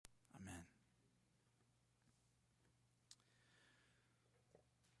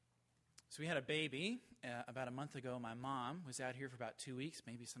So we had a baby about a month ago. My mom was out here for about 2 weeks.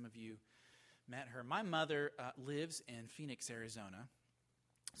 Maybe some of you met her. My mother lives in Phoenix, Arizona.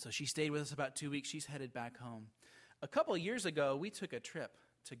 So she stayed with us about 2 weeks. She's headed back home. A couple of years ago, we took a trip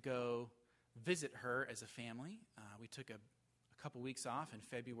to go visit her as a family. We took a couple weeks off in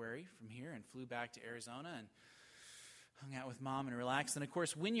February from here and flew back to Arizona and hung out with Mom and relaxed. And of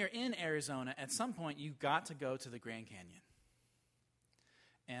course, when you're in Arizona, at some point you got to go to the Grand Canyon.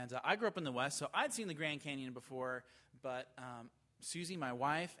 And I grew up in the West, so I'd seen the Grand Canyon before, but Susie, my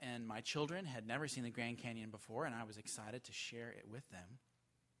wife, and my children had never seen the Grand Canyon before, and I was excited to share it with them.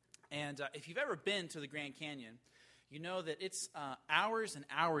 And if you've ever been to the Grand Canyon, you know that it's hours and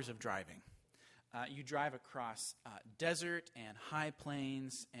hours of driving. You drive across desert and high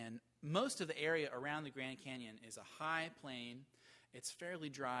plains, and most of the area around the Grand Canyon is a high plain. It's fairly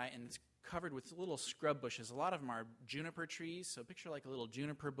dry, and it's covered with little scrub bushes. A lot of them are juniper trees, so picture like a little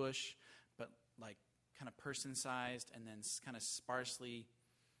juniper bush, but like kind of person-sized, and then kind of sparsely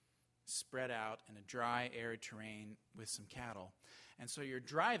spread out in a dry, arid terrain with some cattle. And so you're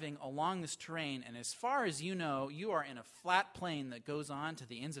driving along this terrain, and as far as you know, you are in a flat plain that goes on to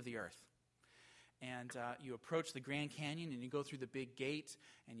the ends of the earth. And you approach the Grand Canyon, and you go through the big gate,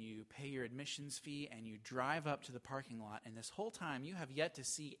 and you pay your admissions fee, and you drive up to the parking lot. And this whole time, you have yet to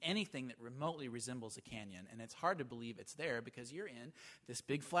see anything that remotely resembles a canyon. And it's hard to believe it's there because you're in this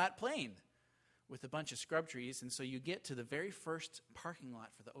big flat plain with a bunch of scrub trees. And so you get to the very first parking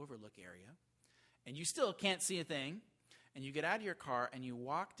lot for the overlook area, and you still can't see a thing. And you get out of your car, and you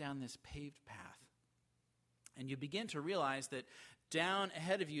walk down this paved path. And you begin to realize that down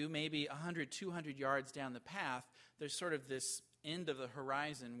ahead of you, maybe 100, 200 yards down the path, there's sort of this end of the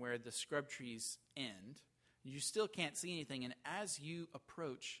horizon where the scrub trees end. You still can't see anything, and as you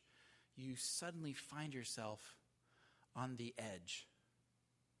approach, you suddenly find yourself on the edge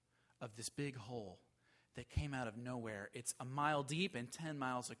of this big hole that came out of nowhere. It's a mile deep and 10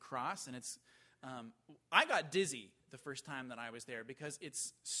 miles across, and it's I got dizzy the first time that I was there because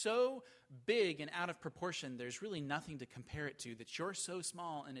it's so big and out of proportion. There's really nothing to compare it to. That you're so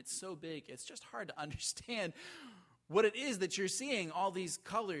small and it's so big, it's just hard to understand what it is that you're seeing, all these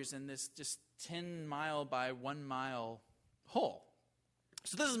colors in this just 10 mile by 1 mile hole.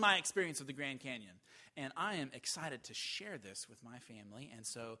 So this is my experience of the Grand Canyon, and I am excited to share this with my family. And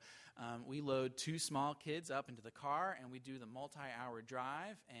so we load 2 small kids up into the car, and we do the multi-hour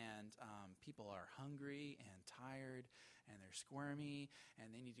drive, and people are hungry and tired, and they're squirmy,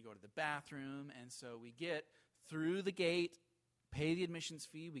 and they need to go to the bathroom. And so we get through the gate, pay the admissions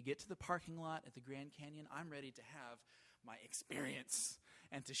fee, we get to the parking lot at the Grand Canyon. I'm ready to have my experience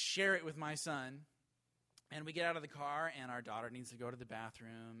and to share it with my son. And we get out of the car, and our daughter needs to go to the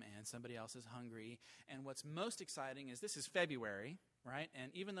bathroom, and somebody else is hungry. And what's most exciting is this is February, right?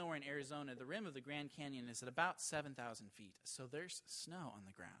 And even though we're in Arizona, the rim of the Grand Canyon is at about 7,000 feet. So there's snow on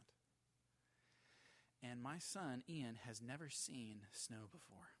the ground. And my son, Ian, has never seen snow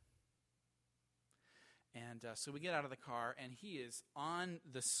before. And so we get out of the car, and he is on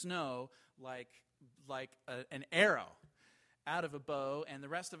the snow like an arrow out of a bow, and the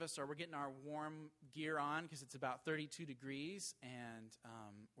rest of us we're getting our warm gear on because it's about 32 degrees, and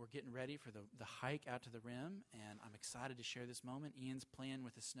we're getting ready for the hike out to the rim, and I'm excited to share this moment. Ian's playing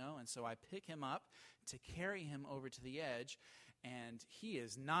with the snow, and so I pick him up to carry him over to the edge, and he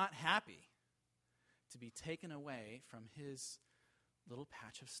is not happy to be taken away from his little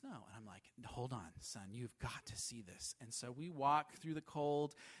patch of snow. And I'm like, hold on, son, you've got to see this. And so we walk through the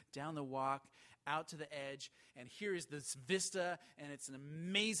cold, down the walk, out to the edge, and here is this vista, and it's an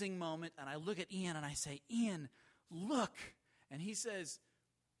amazing moment. And I look at Ian, and I say, Ian, look. And he says,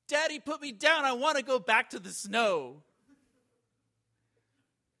 Daddy, put me down. I want to go back to the snow.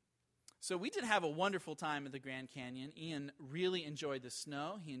 So we did have a wonderful time at the Grand Canyon. Ian really enjoyed the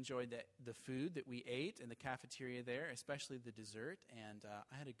snow. He enjoyed the food that we ate in the cafeteria there, especially the dessert. And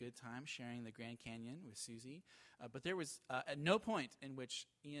I had a good time sharing the Grand Canyon with Susie. But there was at no point in which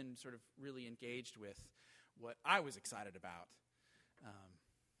Ian sort of really engaged with what I was excited about,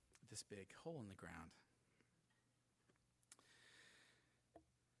 this big hole in the ground.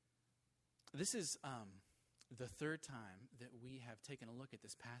 This is the third time that we have taken a look at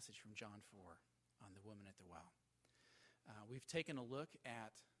this passage from John 4 on the woman at the well. We've taken a look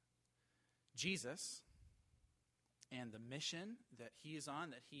at Jesus and the mission that he is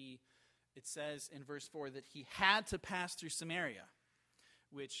on, it says in verse 4 that he had to pass through Samaria,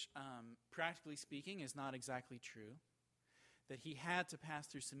 which practically speaking is not exactly true. That he had to pass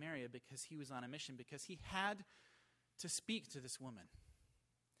through Samaria because he was on a mission, because he had to speak to this woman.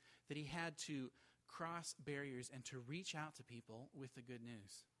 That he had to cross barriers and to reach out to people with the good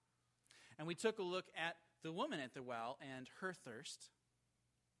news. And we took a look at the woman at the well and her thirst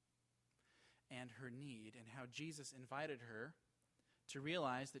and her need, and how Jesus invited her to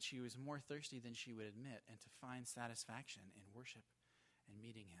realize that she was more thirsty than she would admit, and to find satisfaction in worship and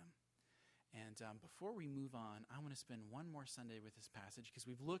meeting him. And before we move on, I want to spend one more Sunday with this passage, because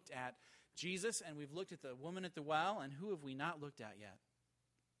we've looked at Jesus and we've looked at the woman at the well, and who have we not looked at yet?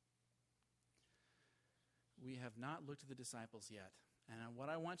 We have not looked at the disciples yet. And what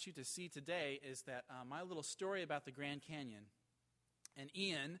I want you to see today is that my little story about the Grand Canyon, and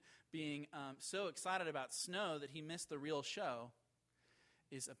Ian being so excited about snow that he missed the real show,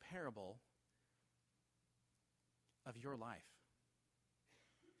 is a parable of your life,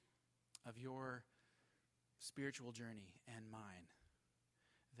 of your spiritual journey and mine,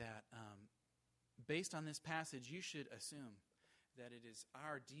 that based on this passage, you should assume that it is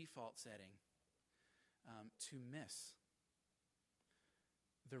our default setting to miss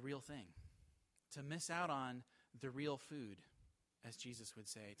the real thing, to miss out on the real food, as Jesus would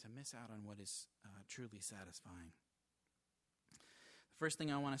say, to miss out on what is truly satisfying. The first thing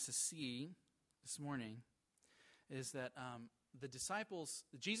I want us to see this morning is that the disciples,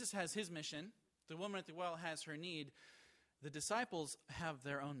 Jesus has his mission, the woman at the well has her need, the disciples have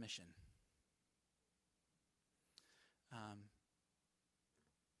their own mission.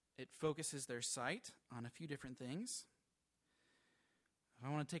 It focuses their sight on a few different things. I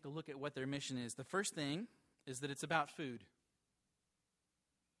want to take a look at what their mission is. The first thing is that it's about food.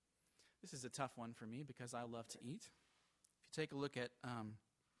 This is a tough one for me because I love to eat. If you take a look at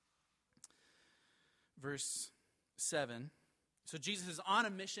verse 7. So Jesus is on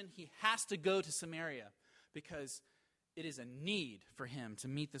a mission. He has to go to Samaria because it is a need for him to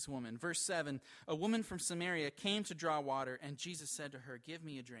meet this woman. Verse 7, a woman from Samaria came to draw water, and Jesus said to her, "Give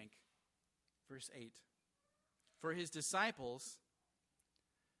me a drink." Verse 8, for his disciples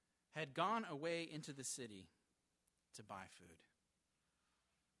had gone away into the city to buy food.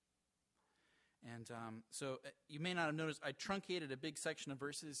 And so you may not have noticed, I truncated a big section of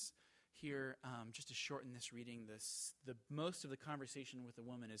verses here just to shorten this reading. The most of the conversation with the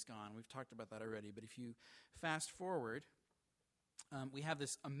woman is gone. We've talked about that already. But if you fast forward, we have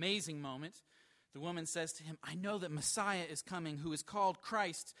this amazing moment. The woman says to him, "I know that Messiah is coming, who is called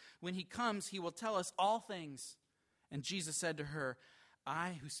Christ. When he comes, he will tell us all things." And Jesus said to her,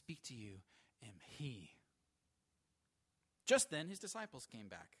 "I who speak to you am he." Just then his disciples came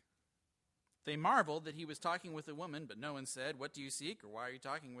back. They marveled that he was talking with a woman, but no one said, "What do you seek?" or "Why are you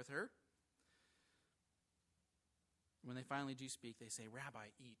talking with her?" When they finally do speak, they say, "Rabbi,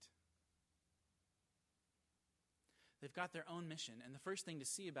 eat." They've got their own mission, and the first thing to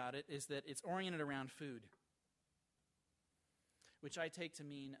see about it is that it's oriented around food, which I take to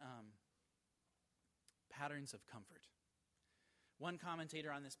mean patterns of comfort. One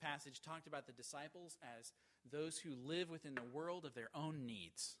commentator on this passage talked about the disciples as those who live within the world of their own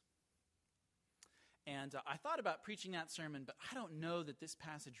needs. And I thought about preaching that sermon, but I don't know that this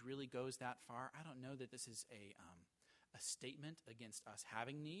passage really goes that far. I don't know that this is a statement against us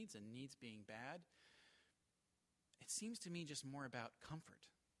having needs and needs being bad. It seems to me just more about comfort,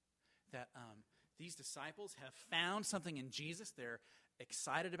 that these disciples have found something in Jesus. They're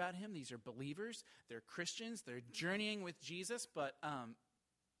excited about him. These are believers. They're Christians. They're journeying with Jesus, but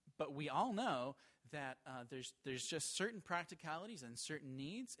we all know that there's just certain practicalities and certain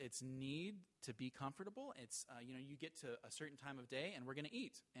needs. It's need to be comfortable. It's you get to a certain time of day and we're going to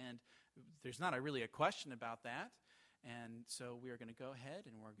eat, and there's not really a question about that. And so we are going to go ahead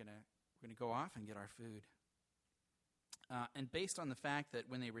and we're going to go off and get our food. And based on the fact that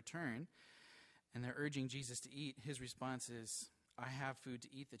when they return and they're urging Jesus to eat, his response is, "I have food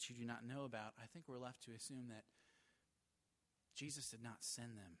to eat that you do not know about," I think we're left to assume that Jesus did not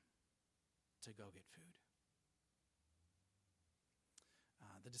send them to go get food.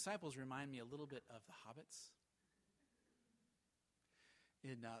 The disciples remind me a little bit of the hobbits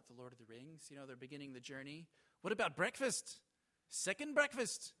in The Lord of the Rings. They're beginning the journey. What about breakfast? Second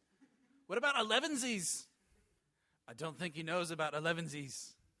breakfast. What about elevensies? I don't think he knows about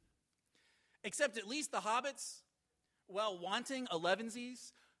elevensies. Except at least the hobbits, while wanting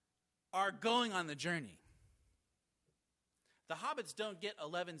elevensies, are going on the journey. The hobbits don't get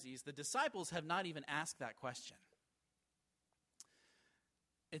elevensies. The disciples have not even asked that question.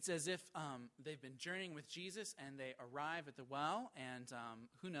 It's as if they've been journeying with Jesus and they arrive at the well, and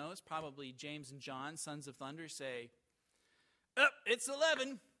who knows, probably James and John, sons of thunder, say, "Oh, it's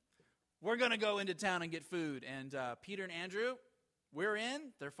 11. We're going to go into town and get food." And Peter and Andrew, we're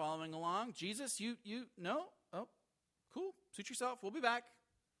in. They're following along. Jesus, you no? Oh, cool. Suit yourself. We'll be back.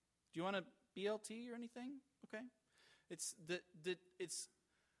 Do you want a BLT or anything? Okay. It's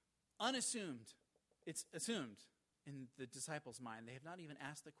unassumed. It's assumed in the disciples' mind. They have not even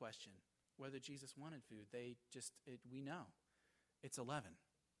asked the question whether Jesus wanted food. We know. It's 11.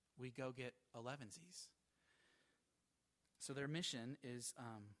 We go get 11sies. So their mission is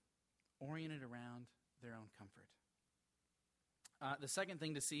oriented around their own comfort. The second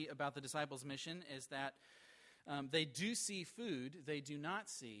thing to see about the disciples' mission is that they do see food. They do not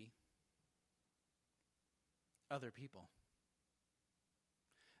see other people.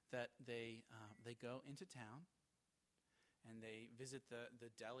 That they go into town and they visit the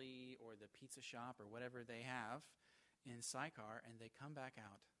deli or the pizza shop or whatever they have in Sychar, and they come back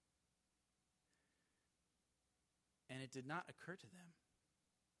out. And it did not occur to them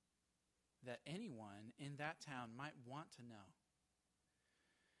that anyone in that town might want to know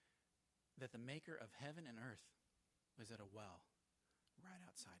that the maker of heaven and earth was at a well right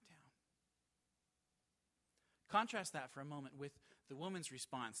outside town. Contrast that for a moment with the woman's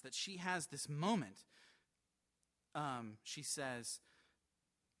response, that she has this moment. She says,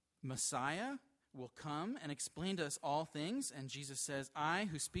 Messiah will come and explain to us all things. And Jesus says, I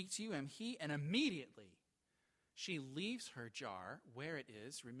who speak to you am he. And immediately she leaves her jar where it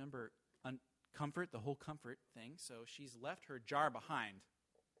is. Remember, comfort, the whole comfort thing. So she's left her jar behind.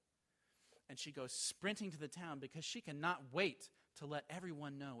 And she goes sprinting to the town because she cannot wait to let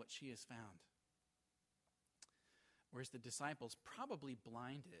everyone know what she has found. Whereas the disciples, probably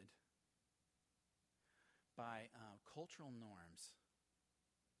blinded by cultural norms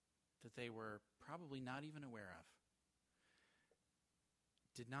that they were probably not even aware of,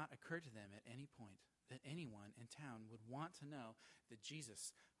 did not occur to them at any point that anyone in town would want to know that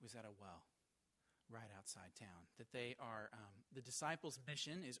Jesus was at a well right outside town. That they are, the disciples'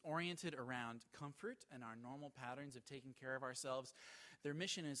 mission is oriented around comfort and our normal patterns of taking care of ourselves. Their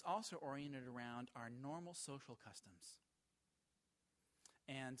mission is also oriented around our normal social customs.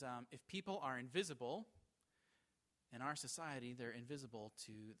 And if people are invisible in our society, they're invisible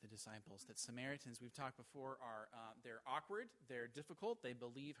to the disciples. That Samaritans, we've talked before, they're awkward, they're difficult, they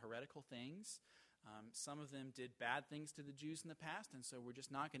believe heretical things. Some of them did bad things to the Jews in the past, and so we're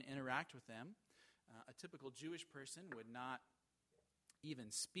just not going to interact with them. A typical Jewish person would not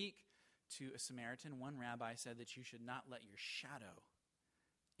even speak to a Samaritan. One rabbi said that you should not let your shadow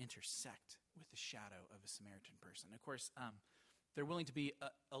intersect with the shadow of a Samaritan person. Of course, they're willing to be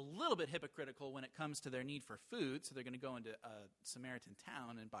a little bit hypocritical when it comes to their need for food, so they're going to go into a Samaritan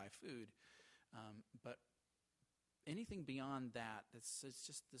town and buy food. But anything beyond that, it's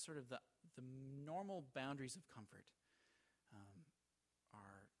just the sort of the normal boundaries of comfort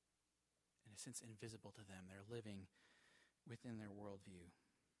are, in a sense, invisible to them. They're living within their worldview.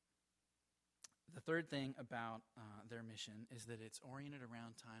 The third thing about their mission is that it's oriented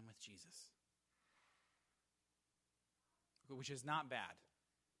around time with Jesus, which is not bad.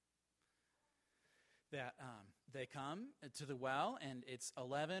 That they come to the well, and it's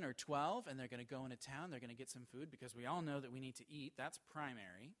 11 or 12, and they're going to go into town. They're going to get some food because we all know that we need to eat. That's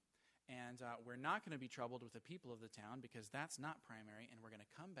primary. And we're not going to be troubled with the people of the town because that's not primary. And we're going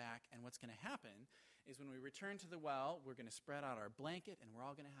to come back, and what's going to happen is when we return to the well, we're going to spread out our blanket, and we're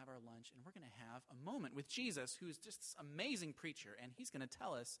all going to have our lunch, and we're going to have a moment with Jesus, who is just this amazing preacher, and he's going to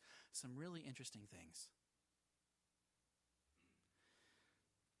tell us some really interesting things.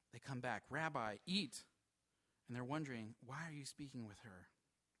 They come back, Rabbi, eat. And they're wondering, why are you speaking with her?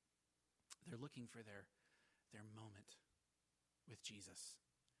 They're looking for their moment with Jesus.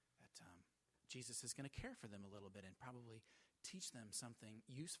 That Jesus is going to care for them a little bit and probably teach them something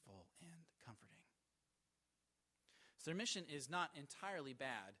useful and comforting. So their mission is not entirely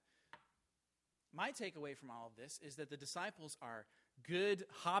bad. My takeaway from all of this is that the disciples are good,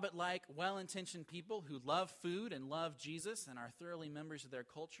 hobbit-like, well-intentioned people who love food and love Jesus and are thoroughly members of their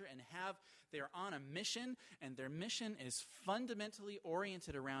culture and they're on a mission, and their mission is fundamentally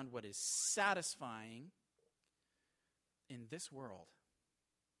oriented around what is satisfying in this world,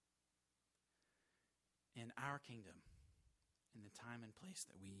 in our kingdom, in the time and place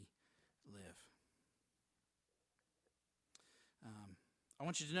that we live. I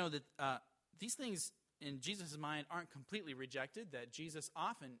want you to know that these things in Jesus' mind aren't completely rejected, that Jesus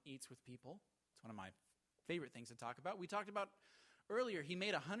often eats with people. It's one of my favorite things to talk about. We talked about earlier, he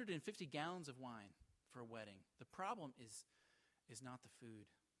made 150 gallons of wine for a wedding. The problem is not the food.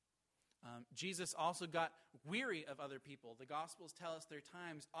 Jesus also got weary of other people. The Gospels tell us there are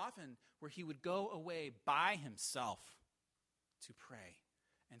times often where he would go away by himself to pray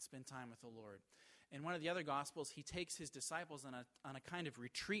and spend time with the Lord. In one of the other Gospels, he takes his disciples on a kind of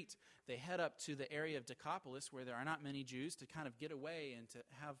retreat. They head up to the area of Decapolis where there are not many Jews to kind of get away and to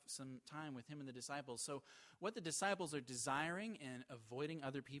have some time with him and the disciples. So what the disciples are desiring and avoiding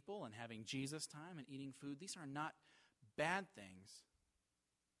other people and having Jesus time and eating food, these are not bad things.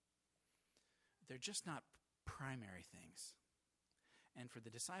 They're just not primary things. And for the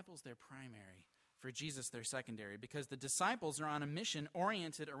disciples, they're primary. For Jesus, they're secondary, because the disciples are on a mission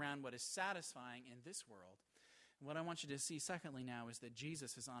oriented around what is satisfying in this world. And what I want you to see, secondly, now is that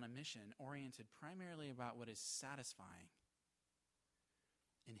Jesus is on a mission oriented primarily about what is satisfying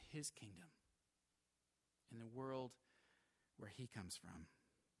in his kingdom, in the world where he comes from.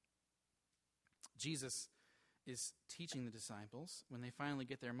 Jesus is teaching the disciples when they finally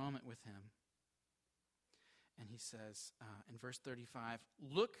get their moment with him. And he says in verse 35,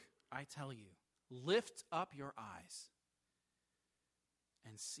 "Look, I tell you, lift up your eyes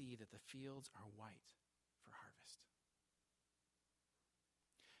and see that the fields are white for harvest."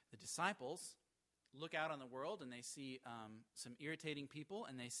 The disciples look out on the world and they see some irritating people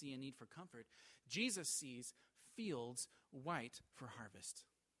and they see a need for comfort. Jesus sees fields white for harvest.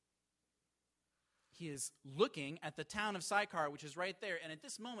 He is looking at the town of Sychar, which is right there. And at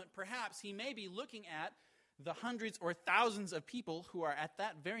this moment, perhaps he may be looking at the hundreds or thousands of people who are at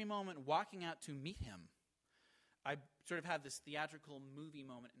that very moment walking out to meet him. I sort of have this theatrical movie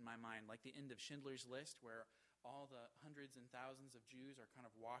moment in my mind, like the end of Schindler's List, where all the hundreds and thousands of Jews are kind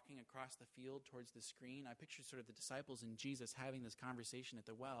of walking across the field towards the screen. I picture sort of the disciples and Jesus having this conversation at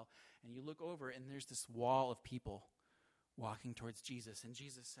the well, and you look over and there's this wall of people walking towards Jesus, and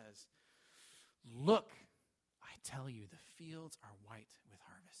Jesus says, "Look, I tell you, the fields are white with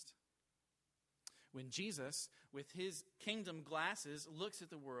harvest." When Jesus, with his kingdom glasses, looks at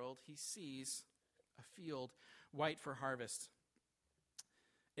the world, he sees a field white for harvest.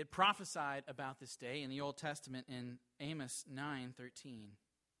 It prophesied about this day in the Old Testament in Amos 9:13.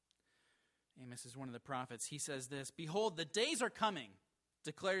 Amos is one of the prophets. He says this, "Behold, the days are coming,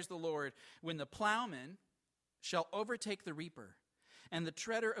 declares the Lord, when the plowman shall overtake the reaper, and the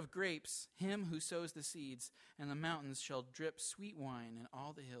treader of grapes, him who sows the seeds, and the mountains shall drip sweet wine, and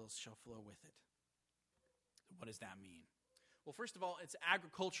all the hills shall flow with it." What does that mean? Well, first of all, it's an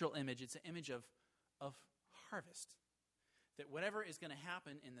agricultural image. It's an image of harvest. That whatever is going to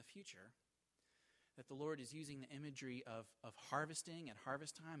happen in the future, that the Lord is using the imagery of harvesting at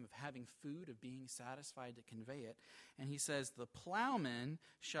harvest time, of having food, of being satisfied to convey it. And he says, "The plowman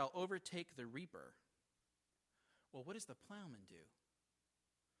shall overtake the reaper." Well, what does the plowman do?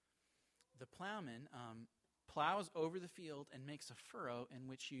 The plowman plows over the field and makes a furrow in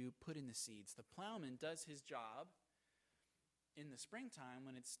which you put in the seeds. The plowman does his job in the springtime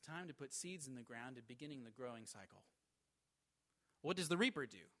when it's time to put seeds in the ground and beginning the growing cycle. What does the reaper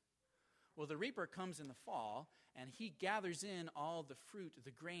do? Well, the reaper comes in the fall and he gathers in all the fruit,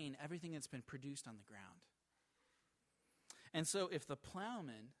 the grain, everything that's been produced on the ground. And so if the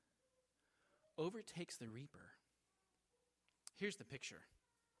plowman overtakes the reaper, here's the picture.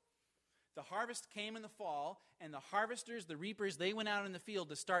 The harvest came in the fall, and the harvesters, the reapers, they went out in the field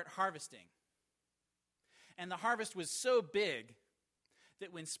to start harvesting. And the harvest was so big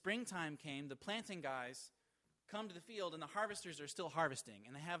that when springtime came, the planting guys come to the field and the harvesters are still harvesting.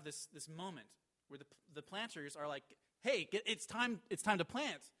 And they have this moment where the planters are like, "Hey, it's time to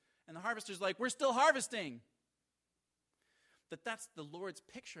plant." And the harvester's like, "We're still harvesting." That's the Lord's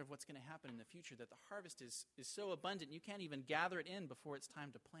picture of what's going to happen in the future, that the harvest is so abundant you can't even gather it in before it's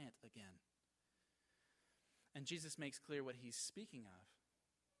time to plant again. And Jesus makes clear what he's speaking of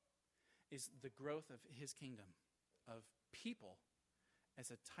is the growth of his kingdom, of people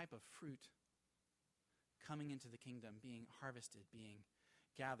as a type of fruit coming into the kingdom, being harvested, being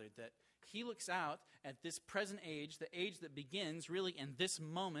gathered. That he looks out at this present age, the age that begins really in this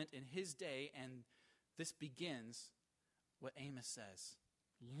moment in his day, and this begins what Amos says.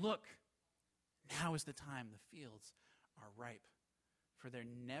 "Look, now is the time. The fields are ripe for their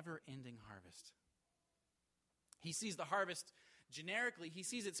never-ending harvest." He sees the harvest generically, he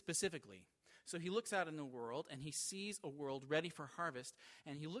sees it specifically. So he looks out in the world and he sees a world ready for harvest,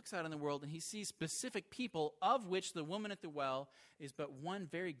 and he looks out in the world and he sees specific people, of which the woman at the well is but one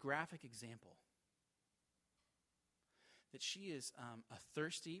very graphic example. That she is a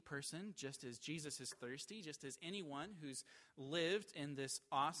thirsty person, just as Jesus is thirsty, just as anyone who's lived in this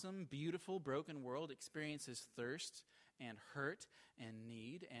awesome, beautiful, broken world experiences thirst and hurt and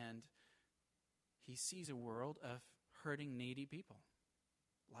need. And he sees a world of hurting, needy people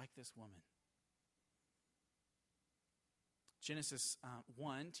like this woman. Genesis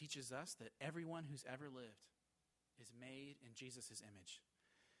 1 teaches us that everyone who's ever lived is made in Jesus' image.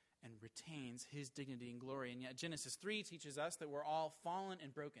 and retains his dignity and glory. And yet Genesis 3 teaches us that we're all fallen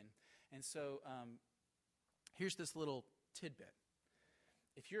and broken. And so here's this little tidbit.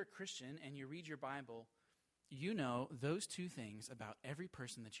 If you're a Christian and you read your Bible, you know those two things about every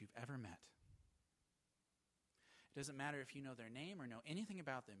person that you've ever met. It doesn't matter if you know their name or know anything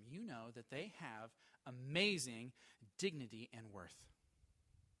about them. You know that they have amazing dignity and worth,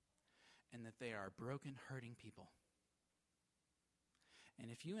 and that they are broken, hurting people.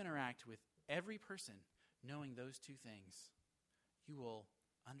 And if you interact with every person knowing those two things, you will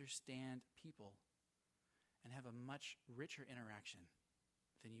understand people and have a much richer interaction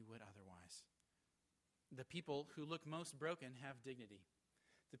than you would otherwise. The people who look most broken have dignity.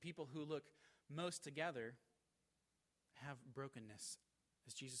 The people who look most together have brokenness,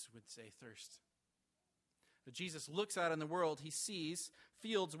 as Jesus would say, thirst. But Jesus looks out in the world. He sees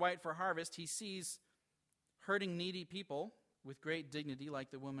fields white for harvest. He sees hurting, needy people with great dignity,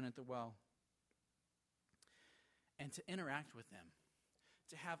 like the woman at the well. And to interact with them,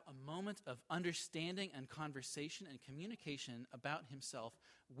 to have a moment of understanding and conversation and communication about himself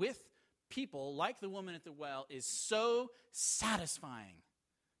with people like the woman at the well is so satisfying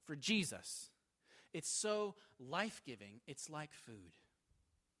for Jesus. It's so life-giving. It's like food.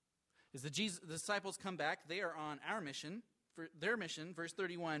 As the disciples come back, they are on our mission, for their mission, verse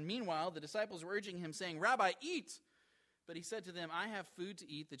 31. Meanwhile, the disciples were urging him, saying, "Rabbi, eat." But he said to them, "I have food to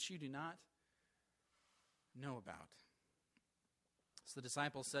eat that you do not know about." So the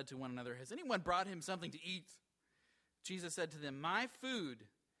disciples said to one another, "Has anyone brought him something to eat?" Jesus said to them, "My food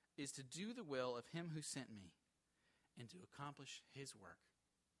is to do the will of him who sent me and to accomplish his work."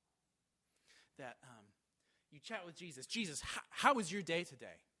 That you chat with Jesus. Jesus, how was your day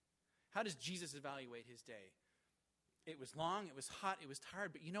today? How does Jesus evaluate his day? It was long, it was hot, it was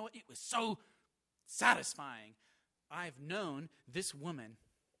tired, but you know what? It was so satisfying. I've known this woman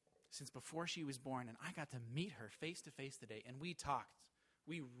since before she was born, and I got to meet her face to face today, and we talked.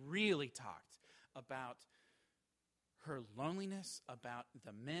 We really talked about her loneliness, about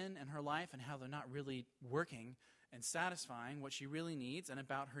the men in her life and how they're not really working and satisfying what she really needs, and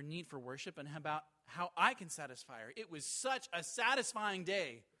about her need for worship and about how I can satisfy her. It was such a satisfying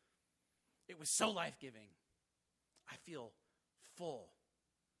day. It was so life-giving. I feel full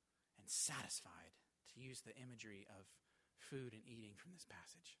and satisfied, to use the imagery of food and eating from this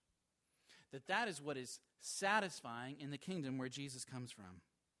passage. That is what is satisfying in the kingdom where Jesus comes from.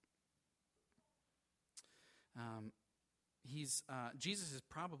 Jesus is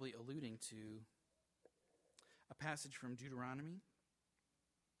probably alluding to a passage from Deuteronomy,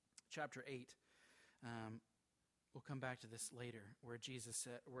 chapter 8. We'll come back to this later, where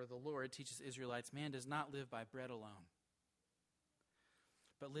where the Lord teaches Israelites, man does not live by bread alone,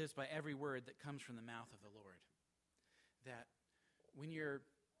 but lives by every word that comes from the mouth of the Lord. That when you're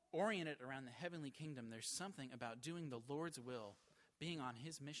oriented around the heavenly kingdom, there's something about doing the Lord's will, being on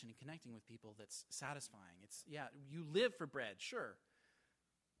his mission and connecting with people that's satisfying. You live for bread, sure,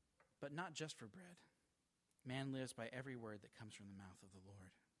 but not just for bread. Man lives by every word that comes from the mouth of the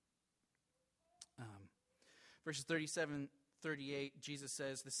Lord. Verses 37, 38, Jesus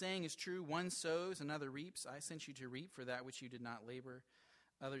says, "The saying is true, one sows, another reaps. I sent you to reap for that which you did not labor.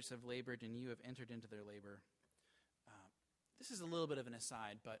 Others have labored, and you have entered into their labor." This is a little bit of an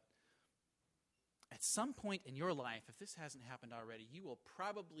aside, but at some point in your life, if this hasn't happened already, you will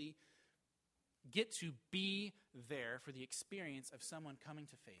probably get to be there for the experience of someone coming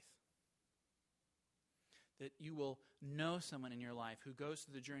to faith. That you will know someone in your life who goes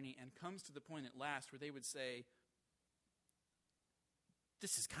through the journey and comes to the point at last where they would say,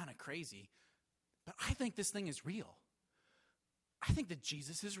 "This is kind of crazy, but I think this thing is real. I think that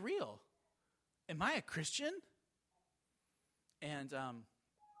Jesus is real. Am I a Christian?" And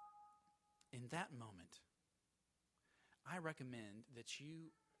in that moment, I recommend that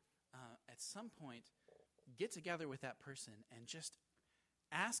you, at some point, get together with that person and just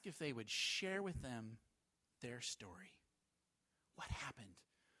ask if they would share with them their story. What happened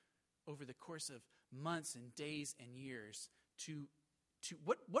over the course of months and days and years to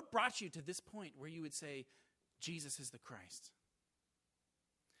what brought you to this point where you would say, Jesus is the Christ?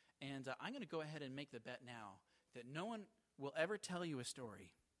 And I'm going to go ahead and make the bet now that no one will ever tell you a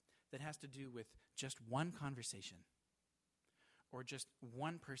story that has to do with just one conversation or just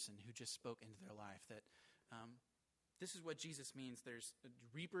one person who just spoke into their life. That this is what Jesus means. There's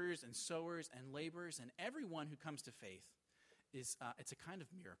reapers and sowers and laborers, and everyone who comes to faith it's a kind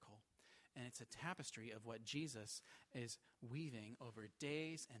of miracle. And it's a tapestry of what Jesus is weaving over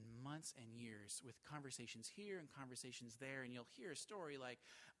days and months and years with conversations here and conversations there. And you'll hear a story like,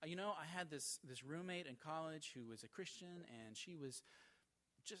 I had this roommate in college who was a Christian, and she was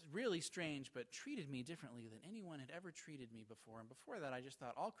just really strange, but treated me differently than anyone had ever treated me before. And before that, I just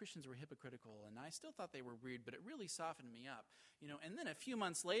thought all Christians were hypocritical, and I still thought they were weird, but it really softened me up. And then a few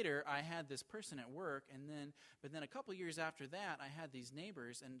months later, I had this person at work, but then a couple years after that, I had these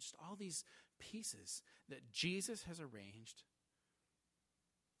neighbors, and just all these pieces that Jesus has arranged,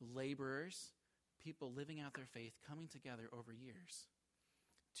 laborers, people living out their faith, coming together over years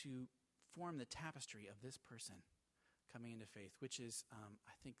to form the tapestry of this person coming into faith, which is,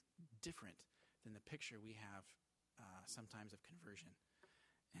 I think, different than the picture we have sometimes of conversion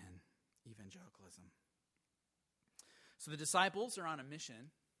and evangelicalism. So the disciples are on a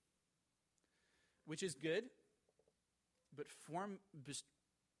mission, which is good, but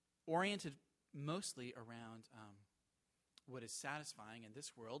oriented mostly around what is satisfying in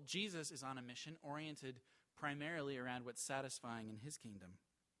this world. Jesus is on a mission oriented primarily around what's satisfying in his kingdom.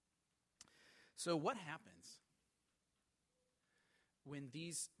 So what happens when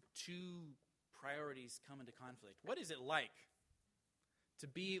these two priorities come into conflict? What is it like to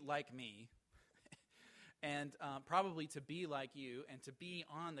be like me and probably to be like you and to be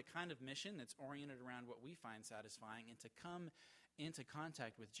on the kind of mission that's oriented around what we find satisfying and to come into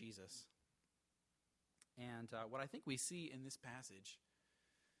contact with Jesus? And what I think we see in this passage,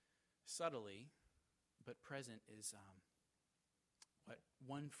 subtly but present, is what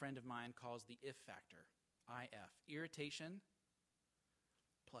one friend of mine calls the if factor, IF, irritation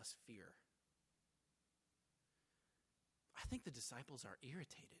plus fear. I think the disciples are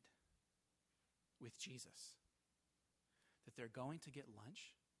irritated with Jesus, that they're going to get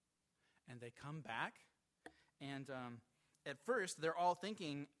lunch, and they come back, and at first they're all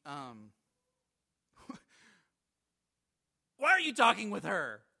thinking, why are you talking with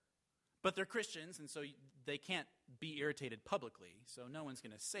her? But they're Christians, and so they can't be irritated publicly, so no one's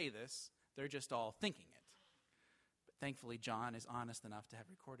going to say this. They're just all thinking it. But thankfully, John is honest enough to have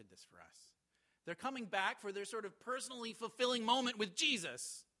recorded this for us. They're coming back for their sort of personally fulfilling moment with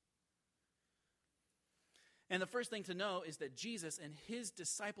Jesus. And the first thing to know is that Jesus and his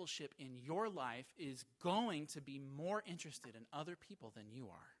discipleship in your life is going to be more interested in other people than you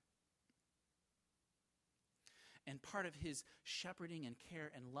are. And part of his shepherding and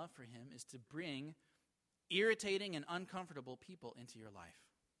care and love for him is to bring irritating and uncomfortable people into your life.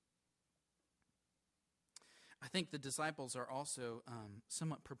 I think the disciples are also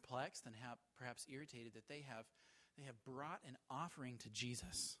somewhat perplexed and perhaps irritated that they have brought an offering to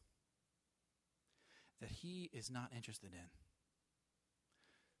Jesus that he is not interested in.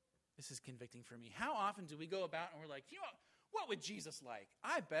 This is convicting for me. How often do we go about and we're like, what would Jesus like?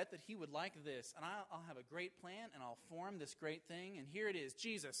 I bet that he would like this, and I'll have a great plan, and I'll form this great thing, and here it is.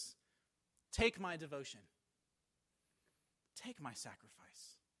 Jesus, take my devotion. Take my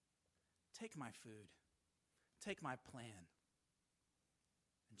sacrifice. Take my food. Take my plan.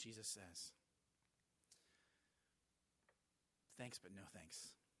 And Jesus says, thanks, but no thanks.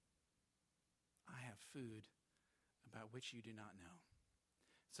 I have food about which you do not know.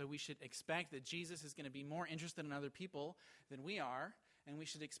 So we should expect that Jesus is going to be more interested in other people than we are, and we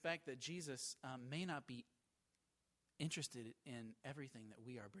should expect that Jesus may not be interested in everything that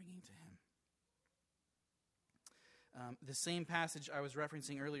we are bringing to him. The same passage I was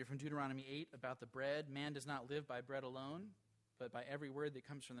referencing earlier from Deuteronomy 8 about the bread, man does not live by bread alone, but by every word that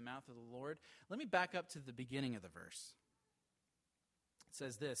comes from the mouth of the Lord. Let me back up to the beginning of the verse. It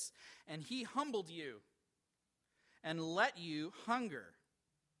says this, and he humbled you and let you hunger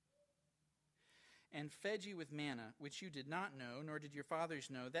and fed you with manna, which you did not know, nor did your fathers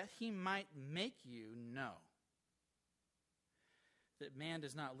know, that he might make you know that man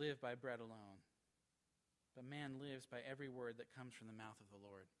does not live by bread alone, but man lives by every word that comes from the mouth of the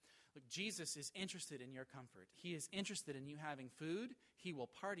Lord. Look, Jesus is interested in your comfort. He is interested in you having food. He will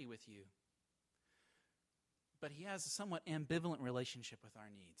party with you. But he has a somewhat ambivalent relationship with our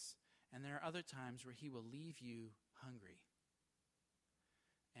needs. And there are other times where he will leave you hungry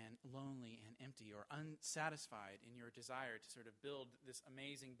and lonely and empty or unsatisfied in your desire to sort of build this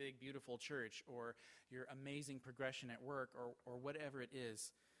amazing, big, beautiful church or your amazing progression at work or whatever it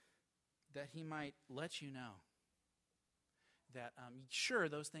is, that he might let you know that, sure,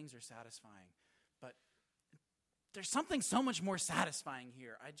 those things are satisfying, but there's something so much more satisfying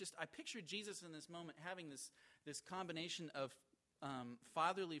here. I pictured Jesus in this moment having this combination of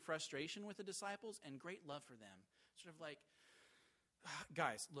fatherly frustration with the disciples and great love for them. Sort of like,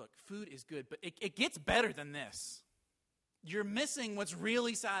 guys, look, food is good, but it gets better than this. You're missing what's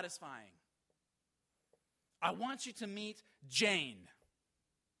really satisfying. I want you to meet Jane,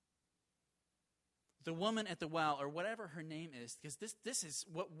 the woman at the well, or whatever her name is, because this is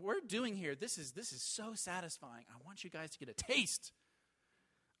what we're doing here. This is so satisfying. I want you guys to get a taste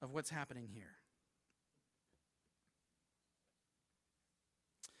of what's happening here.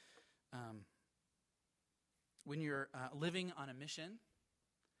 When you're living on a mission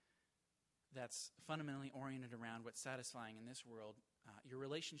that's fundamentally oriented around what's satisfying in this world, your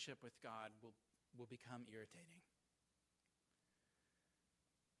relationship with God will become irritating.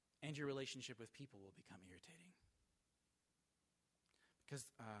 And your relationship with people will become irritating. Because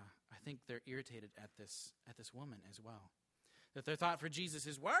I think they're irritated at this woman as well. That their thought for Jesus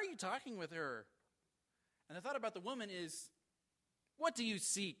is, why are you talking with her? And the thought about the woman is, what do you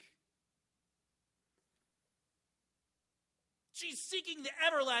seek? She's seeking the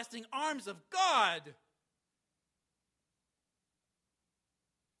everlasting arms of God.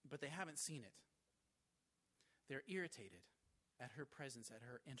 But they haven't seen it. They're irritated at her presence, at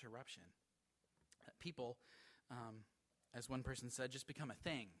her interruption. People, as one person said, just become a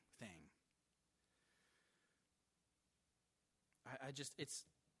thing. It's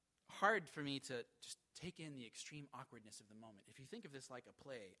hard for me to just take in the extreme awkwardness of the moment. If you think of this like a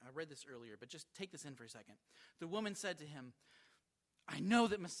play, I read this earlier, but just take this in for a second. The woman said to him, I know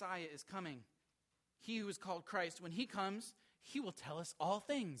that Messiah is coming. He who is called Christ, when he comes, he will tell us all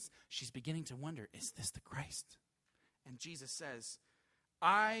things. She's beginning to wonder, is this the Christ? And Jesus says,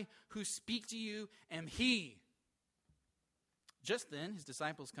 I who speak to you am he. Just then, his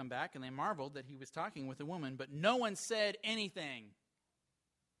disciples come back, and they marveled that he was talking with a woman, but no one said anything.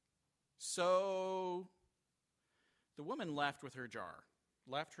 So the woman left her jar,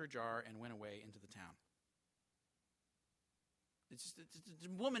 and went away into the town. The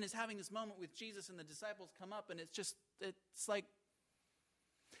woman is having this moment with Jesus, and the disciples come up, and it's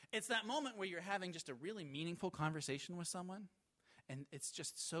that moment where you're having just a really meaningful conversation with someone, and it's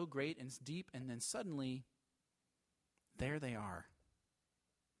just so great and it's deep, and then suddenly, there they are,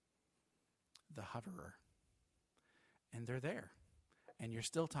 the hoverer, and they're there, and you're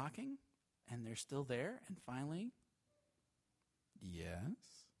still talking, and they're still there, and finally,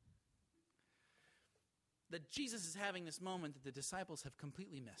 yes, that Jesus is having this moment that the disciples have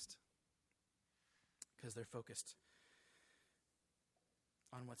completely missed because they're focused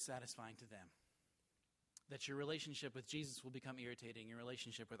on what's satisfying to them. That your relationship with Jesus will become irritating, your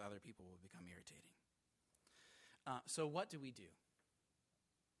relationship with other people will become irritating. So what do we do?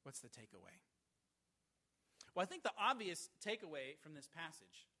 What's the takeaway? Well, I think the obvious takeaway from this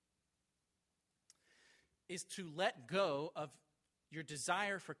passage is to let go of your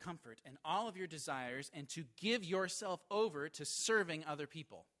desire for comfort and all of your desires and to give yourself over to serving other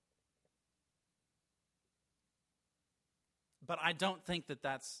people. But I don't think that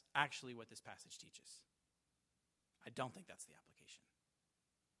that's actually what this passage teaches. I don't think that's the application.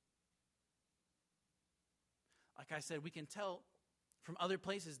 Like I said, we can tell from other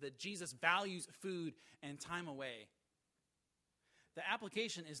places that Jesus values food and time away. The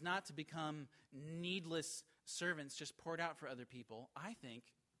application is not to become needless servants just poured out for other people. I think,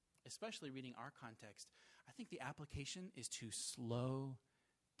 especially reading our context, I think the application is to slow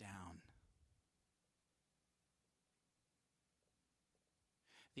down.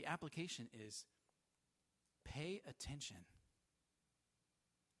 The application is pay attention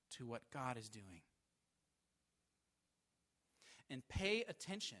to what God is doing. And pay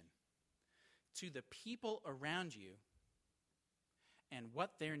attention to the people around you and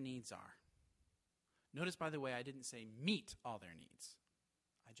what their needs are. Notice, by the way, I didn't say meet all their needs.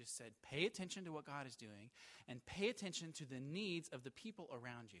 I just said pay attention to what God is doing and pay attention to the needs of the people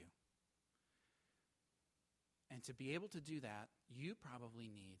around you. And to be able to do that, you probably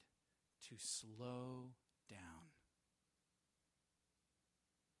need to slow down.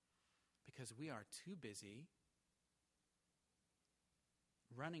 Because we are too busy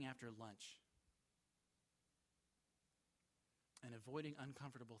running after lunch and avoiding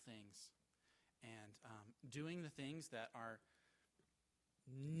uncomfortable things and doing the things that are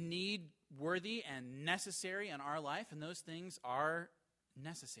need-worthy and necessary in our life, and those things are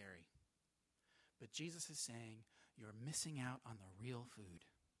necessary. But Jesus is saying, you're missing out on the real food.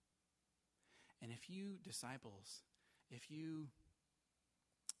 And if you disciples, if you,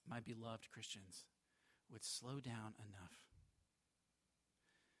 my beloved Christians, would slow down enough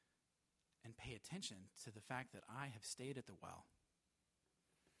and pay attention to the fact that I have stayed at the well,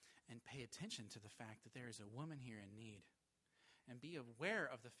 and pay attention to the fact that there is a woman here in need, and be aware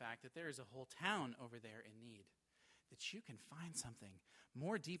of the fact that there is a whole town over there in need, that you can find something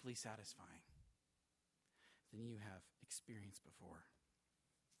more deeply satisfying than you have experienced before.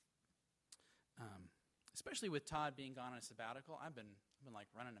 Especially with Todd being gone on a sabbatical, I've been like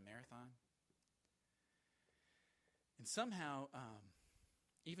running a marathon. And somehow,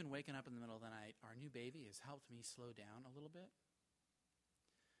 even waking up in the middle of the night, our new baby has helped me slow down a little bit.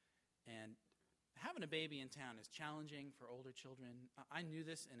 And having a baby in town is challenging for older children. I knew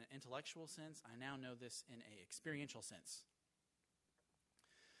this in an intellectual sense. I now know this in an experiential sense.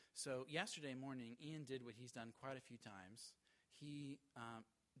 So yesterday morning, Ian did what he's done quite a few times. He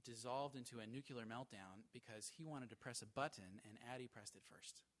dissolved into a nuclear meltdown because he wanted to press a button, and Addie pressed it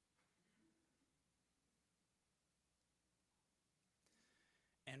first.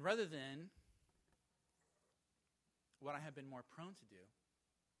 And rather than what I have been more prone to do,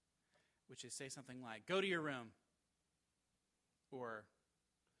 which is say something like, go to your room, or,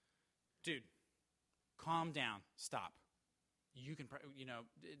 dude, calm down, stop. You can,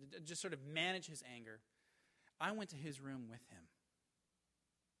 just sort of manage his anger. I went to his room with him.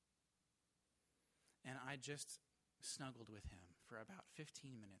 And I just snuggled with him for about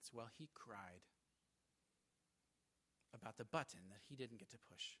 15 minutes while he cried about the button that he didn't get to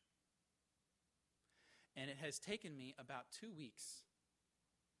push. And it has taken me about 2 weeks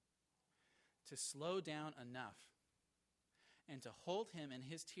to slow down enough and to hold him in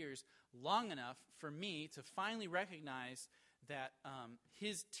his tears long enough for me to finally recognize that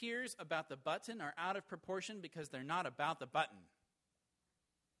his tears about the button are out of proportion because they're not about the button.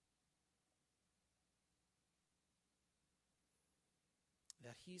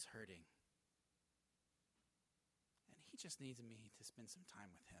 That he's hurting. And he just needs me to spend some time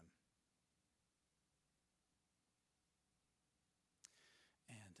with him.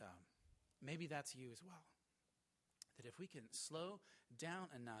 And maybe that's you as well. That if we can slow down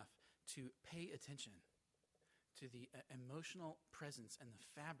enough to pay attention to the emotional presence and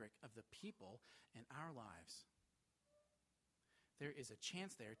the fabric of the people in our lives, there is a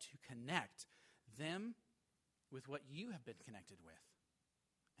chance there to connect them with what you have been connected with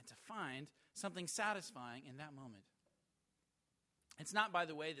and to find something satisfying in that moment. It's not, by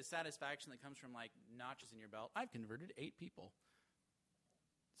the way, the satisfaction that comes from like notches in your belt. I've converted 8 people.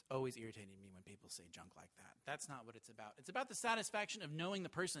 It's always irritating me when people say junk like that. That's not what it's about. It's about the satisfaction of knowing the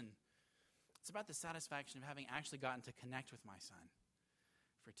person. It's about the satisfaction of having actually gotten to connect with my son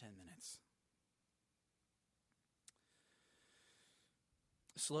for 10 minutes.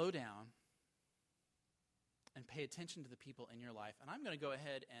 Slow down and pay attention to the people in your life. And I'm going to go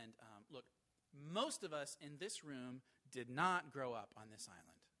ahead and look, most of us in this room did not grow up on this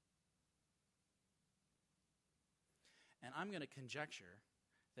island. And I'm going to conjecture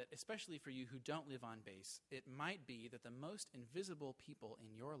that, especially for you who don't live on base, it might be that the most invisible people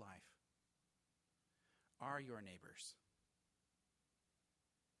in your life are your neighbors.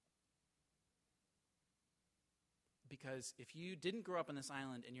 Because if you didn't grow up on this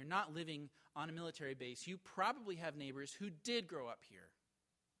island and you're not living on a military base, you probably have neighbors who did grow up here.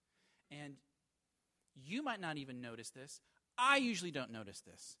 And you might not even notice this. I usually don't notice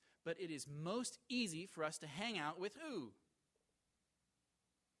this. But it is most easy for us to hang out with who?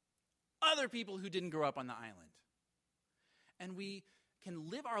 Other people who didn't grow up on the island. And we can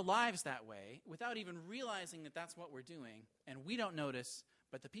live our lives that way without even realizing that that's what we're doing. And we don't notice,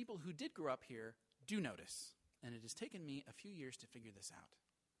 but the people who did grow up here do notice. And it has taken me a few years to figure this out.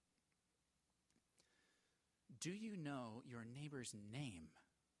 Do you know your neighbor's name?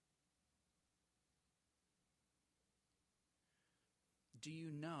 Do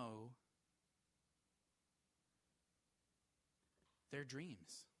you know their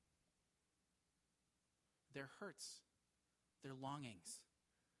dreams, their hurts, their longings?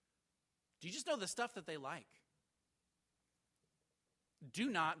 Do you just know the stuff that they like?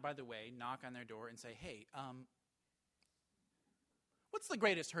 Do not, by the way, knock on their door and say, hey, what's the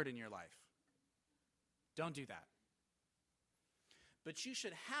greatest hurt in your life? Don't do that. But you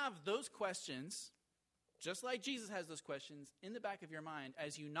should have those questions, just like Jesus has those questions, in the back of your mind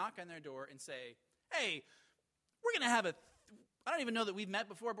as you knock on their door and say, hey, we're going to have I don't even know that we've met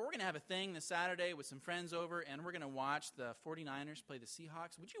before, but we're going to have a thing this Saturday with some friends over, and we're going to watch the 49ers play the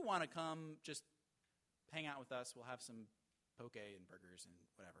Seahawks. Would you want to come just hang out with us? We'll have some poke and burgers and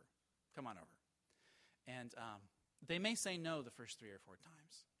whatever. Come on over. And they may say no the first 3 or 4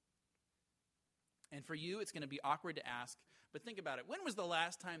 times. And for you, it's going to be awkward to ask, but think about it. When was the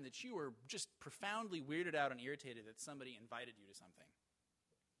last time that you were just profoundly weirded out and irritated that somebody invited you to something?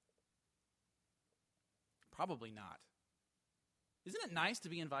 Probably not. Isn't it nice to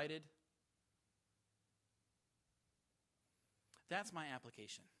be invited? That's my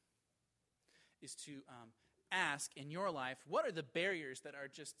application, is to ask in your life, what are the barriers that are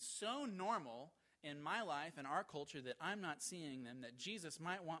just so normal in my life and our culture that I'm not seeing them, that Jesus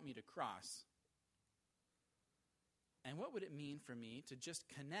might want me to cross? And what would it mean for me to just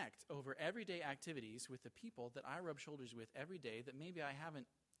connect over everyday activities with the people that I rub shoulders with every day that maybe I haven't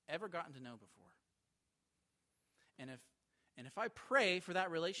ever gotten to know before? And And if I pray for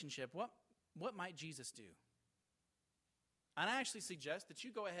that relationship, what might Jesus do? And I actually suggest that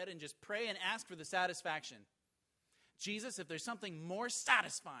you go ahead and just pray and ask for the satisfaction. Jesus, if there's something more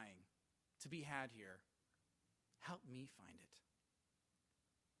satisfying to be had here, help me find it.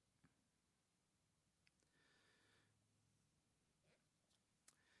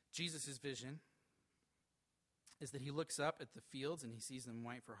 Jesus' vision is that he looks up at the fields and he sees them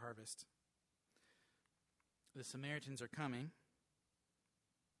white for harvest. The Samaritans are coming.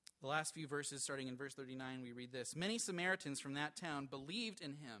 The last few verses, starting in verse 39, we read this. Many Samaritans from that town believed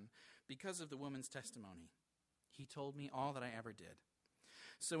in him because of the woman's testimony. He told me all that I ever did.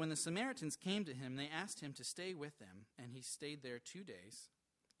 So when the Samaritans came to him, they asked him to stay with them, and he stayed there 2 days.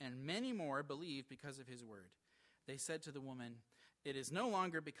 And many more believed because of his word. They said to the woman, "It is no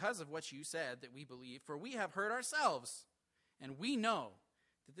longer because of what you said that we believe, for we have heard ourselves, and we know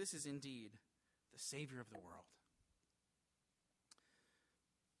that this is indeed the Savior of the world."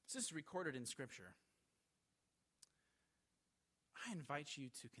 This is recorded in Scripture. I invite you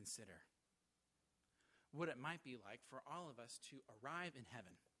to consider what it might be like for all of us to arrive in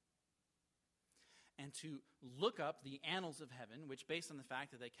heaven and to look up the annals of heaven, which, based on the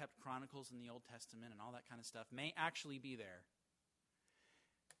fact that they kept chronicles in the Old Testament and all that kind of stuff, may actually be there.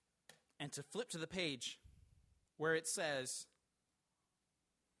 And to flip to the page where it says,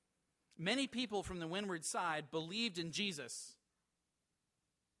 many people from the windward side believed in Jesus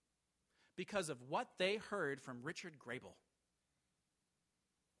because of what they heard from Richard Grable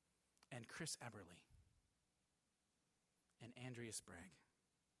and Chris Eberly and Andrea Sprague.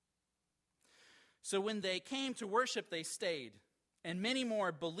 So when they came to worship, they stayed, and many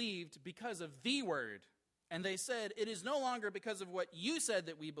more believed because of the word. And they said, "It is no longer because of what you said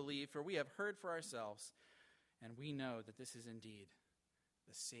that we believe, for we have heard for ourselves, and we know that this is indeed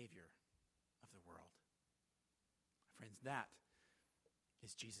the Savior of the world." Friends, that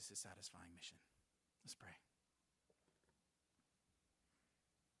is Jesus' satisfying mission. Let's pray.